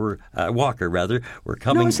 Walker. Walker. We're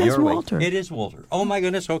coming it says your way. Walter. It is Walter. Oh, my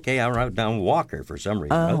goodness. Okay, I wrote down Walker for some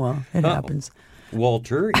reason. Oh, well, it happens.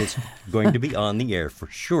 Walter is going to be on the air for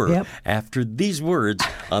sure after these words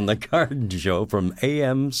on The Garden Show from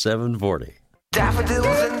AM 740. Daffodils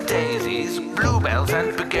and daisies, bluebells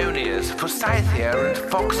and begonias, forsythia and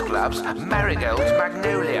foxgloves, marigolds,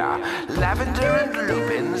 magnolia, lavender and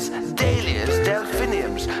lupins, dahlias,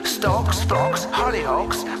 delphiniums, stalks, phlox,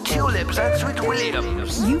 hollyhocks, tulips and sweet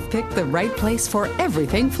williams. You've picked the right place for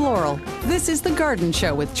everything floral. This is The Garden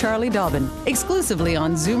Show with Charlie Dobbin, exclusively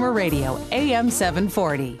on Zoomer Radio, AM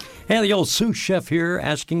 740. Hey, the old sous chef here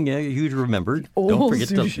asking you to remember. Don't forget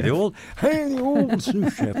the old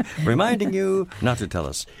sous chef. Reminding you not to tell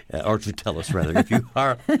us, or to tell us rather, if you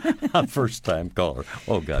are a first-time caller.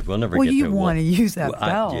 Oh, God, we'll never get to it. Well, you want to use that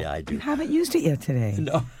bell. I do. You haven't used it yet today.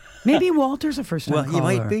 No. Maybe Walter's a first-time caller. Well,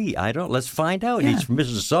 he might be. I don't. Let's find out. He's from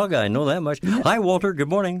Mississauga. I know that much. Hi, Walter. Good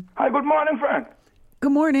morning. Hi, good morning, Frank.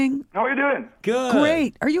 Good morning. How are you doing? Good.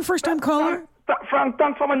 Great. Are you a first-time caller? Frank,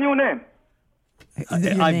 thanks for my new name.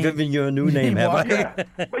 I've given you a new name, have I? Yeah.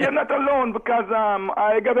 But you're not alone, because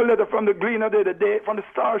I got a letter from the Gleaner the day from the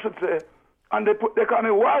Star, I should say, and they call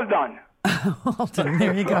me Well Done. Walter,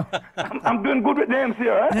 there you go. I'm doing good with names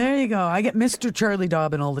here, right? There you go. I get Mr. Charlie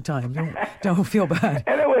Dobbin all the time. Don't feel bad.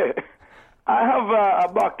 Anyway, I have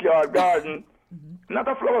a backyard garden, not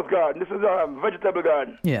a flowers garden. This is a vegetable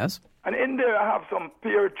garden. Yes. And in there I have some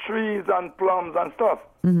pear trees and plums and stuff.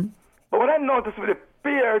 Mm-hmm. But what I noticed with the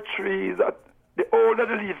pear trees, the older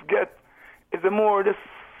the leaf get, is the more this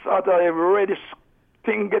sort of reddish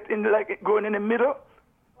thing get in, like going in the middle,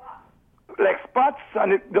 like spots,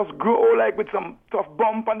 and it just grow like with some tough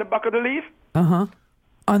bump on the back of the leaf. Uh-huh.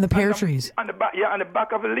 On the pear trees. On the back, on the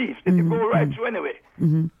back of the leaf. It go right through anyway.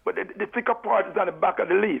 Mm-hmm. But the thicker part is on the back of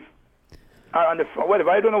the leaf. Or on the front,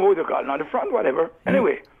 whatever. I don't know what you call it. On the front, whatever. Mm-hmm.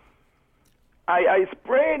 Anyway, I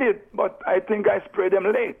sprayed it, but I think I sprayed them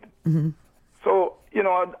late. Mm-hmm. So,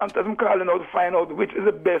 I'm calling out to find out which is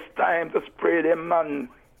the best time to spray them and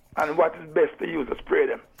what is best to use to spray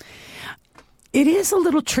them. It is a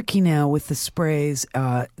little tricky now with the sprays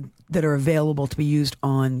that are available to be used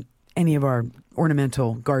on any of our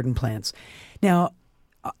ornamental garden plants. Now,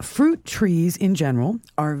 fruit trees in general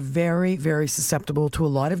are very, very susceptible to a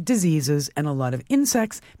lot of diseases and a lot of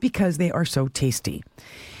insects because they are so tasty.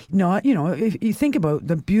 If you think about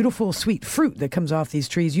the beautiful sweet fruit that comes off these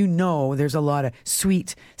trees, there's a lot of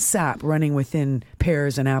sweet sap running within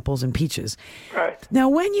pears and apples and peaches. Right. Now,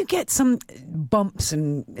 when you get some bumps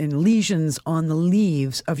and lesions on the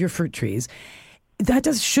leaves of your fruit trees,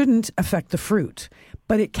 that shouldn't affect the fruit,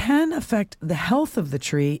 but it can affect the health of the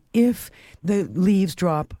tree if the leaves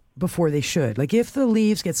drop before they should. Like if the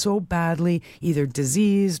leaves get so badly either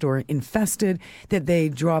diseased or infested that they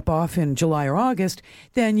drop off in July or August,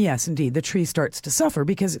 then yes, indeed, the tree starts to suffer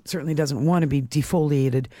because it certainly doesn't want to be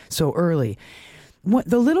defoliated so early. What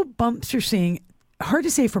the little bumps you're seeing, hard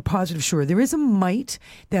to say for positive sure. There is a mite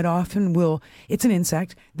that often it's an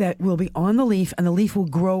insect that will be on the leaf and the leaf will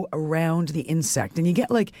grow around the insect. And you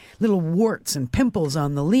get like little warts and pimples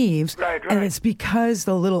on the leaves. Right. And it's because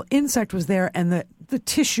the little insect was there and the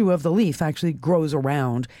tissue of the leaf actually grows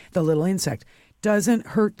around the little insect. Doesn't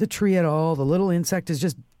hurt the tree at all. The little insect is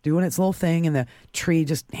just doing its little thing and the tree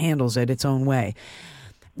just handles it its own way.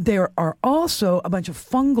 there are also a bunch of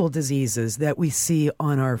fungal diseases that we see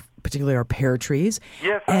on particularly our pear trees.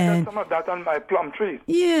 Yes, I have some of that on my plum trees.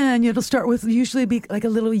 Yeah, and it'll start with usually be like a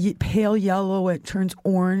little pale yellow. It turns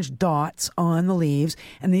orange dots on the leaves,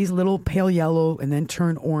 and these little pale yellow and then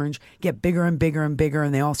turn orange get bigger and bigger and bigger,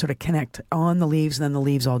 and they all sort of connect on the leaves, and then the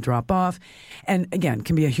leaves all drop off. And again,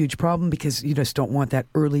 can be a huge problem because you just don't want that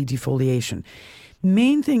early defoliation.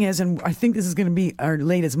 Main thing is, and I think this is going to be our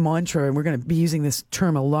latest mantra, and we're going to be using this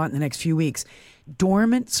term a lot in the next few weeks,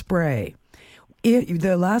 dormant spray.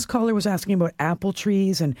 The last caller was asking about apple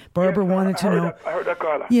trees, and Barbara wanted to know. I heard that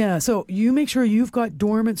caller. Yeah, so you make sure you've got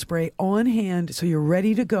dormant spray on hand so you're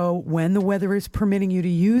ready to go when the weather is permitting you to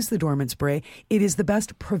use the dormant spray. It is the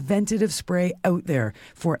best preventative spray out there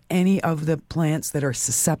for any of the plants that are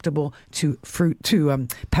susceptible to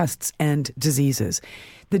pests and diseases.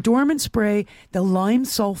 The dormant spray, the lime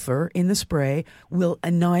sulfur in the spray will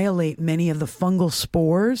annihilate many of the fungal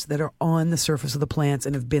spores that are on the surface of the plants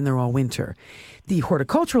and have been there all winter. The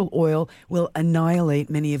horticultural oil will annihilate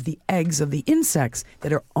many of the eggs of the insects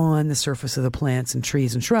that are on the surface of the plants and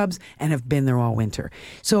trees and shrubs and have been there all winter.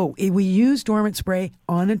 So we use dormant spray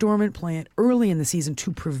on a dormant plant early in the season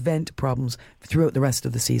to prevent problems throughout the rest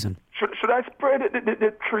of the season. Should I spray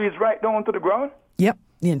the trees right down to the ground? Yep,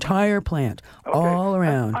 the entire plant, all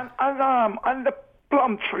around. On the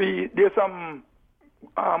plum tree, there's some,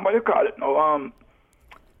 what do you call it now?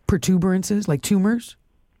 Protuberances, like tumors?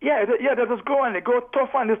 Yeah, they just go and they go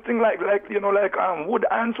tough on this thing like wood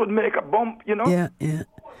ants would make a bump, Yeah.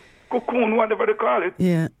 Cocoon, whatever they call it.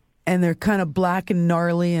 Yeah. And they're kind of black and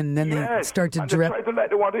gnarly, and then they start to drip. They try to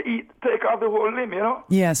they want to take off the whole limb,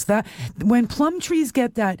 Yes, when plum trees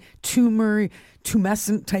get that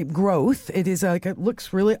tumescent type growth, it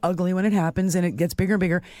looks really ugly when it happens, and it gets bigger and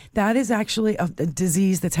bigger. That is actually a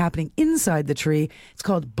disease that's happening inside the tree. It's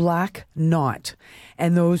called black knot,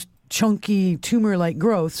 and those chunky tumor-like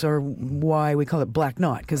growths are why we call it black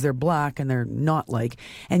knot, because they're black and they're knot-like.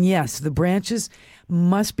 And yes, the branches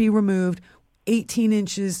must be removed 18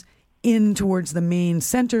 inches in towards the main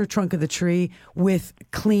center trunk of the tree with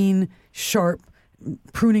clean, sharp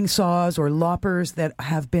pruning saws or loppers that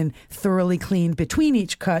have been thoroughly cleaned between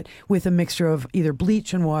each cut with a mixture of either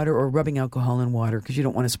bleach and water or rubbing alcohol and water, because you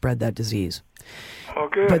don't want to spread that disease.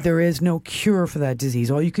 Okay. But there is no cure for that disease.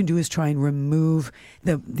 All you can do is try and remove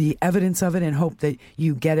the evidence of it and hope that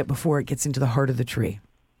you get it before it gets into the heart of the tree.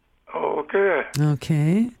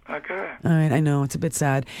 Okay. All right, I know, it's a bit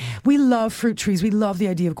sad. We love fruit trees. We love the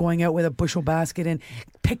idea of going out with a bushel basket and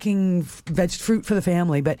picking fruit for the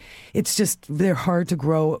family, but it's just, they're hard to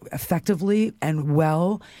grow effectively and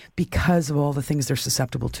well because of all the things they're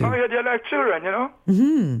susceptible to. Oh, yeah, they're like children,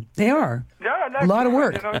 Mm-hmm. They are. Yeah, like a lot of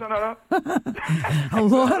work. A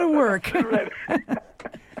lot of work.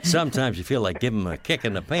 Sometimes you feel like giving them a kick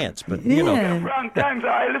in the pants, but Frank, thanks.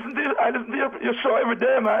 I listen to your show every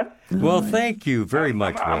day, man. Well, thank you very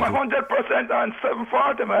much, I'm 100% on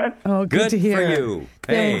 740, man. Oh, good to hear. For you.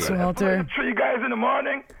 Thanks, Walter. 3 guys in the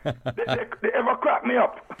morning, they ever crack me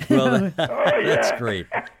up. Well, that's great.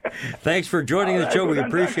 Thanks for joining the show. We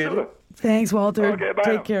appreciate it. Thanks, Walter. Okay, bye.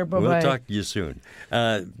 Take care. Bye-bye. We'll talk to you soon.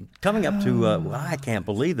 Coming up to, I can't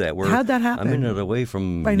believe that. How'd that happen? A minute away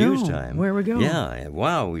from I news know. time. Where we go? Yeah,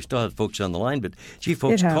 wow. We still have folks on the line, but gee,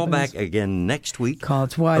 folks, call back again next week.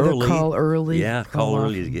 It's why they call early. Yeah, call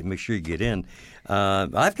early to make sure you get in.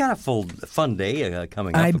 I've got a fun day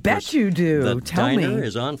coming up. I bet you do. The Tell me. diner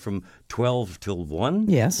is on from 12 till 1.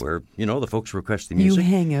 Yes. Where, the folks request the music. You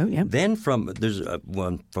hang out, yeah. Then from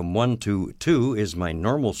 1 to 2 is my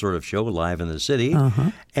normal sort of show, Live in the City.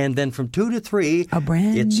 Uh-huh. And then from 2 to 3, a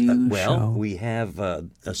brand new show. We have a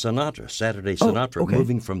Saturday Sinatra,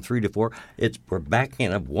 moving from 3 to 4. We're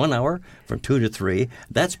backing up 1 hour from 2 to 3.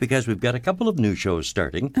 That's because we've got a couple of new shows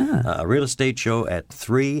starting. A real estate show at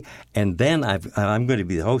 3, and then I'm going to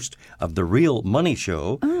be the host of the Real Money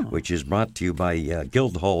Show, which is brought to you by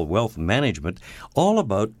Guildhall Wealth Management, all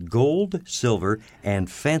about gold, silver, and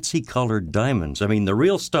fancy colored diamonds. I mean, the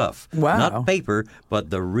real stuff. Wow. Not paper, but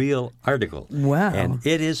the real article. Wow. And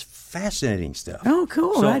it is fascinating stuff. Oh,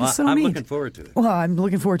 cool. So That's so I'm neat. looking forward to it. Well, I'm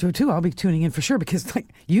looking forward to it, too. I'll be tuning in for sure because,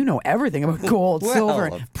 you know everything about gold, silver,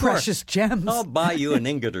 and precious gems. I'll buy you an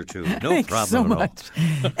ingot or two. No Thanks problem so at all. much.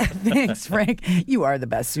 Thanks, Frank. You are the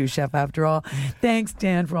best sous chef after all. Thanks,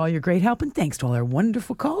 Dan, for all your great help, and thanks to all our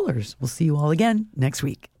wonderful callers. We'll see you all again next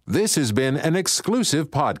week. This has been an exclusive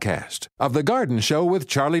podcast of The Garden Show with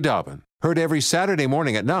Charlie Dobbin. Heard every Saturday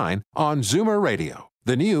morning at 9 on Zoomer Radio,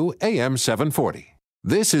 the new AM 740.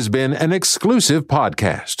 This has been an exclusive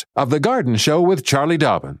podcast of The Garden Show with Charlie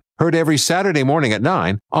Dobbin. Heard every Saturday morning at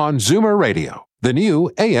 9 on Zoomer Radio, the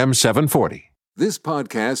new AM 740. This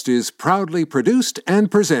podcast is proudly produced and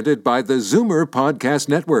presented by the Zoomer Podcast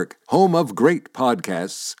Network, home of great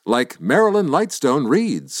podcasts like Marilyn Lightstone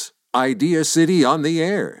Reads, Idea City on the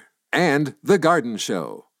Air, and The Garden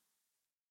Show.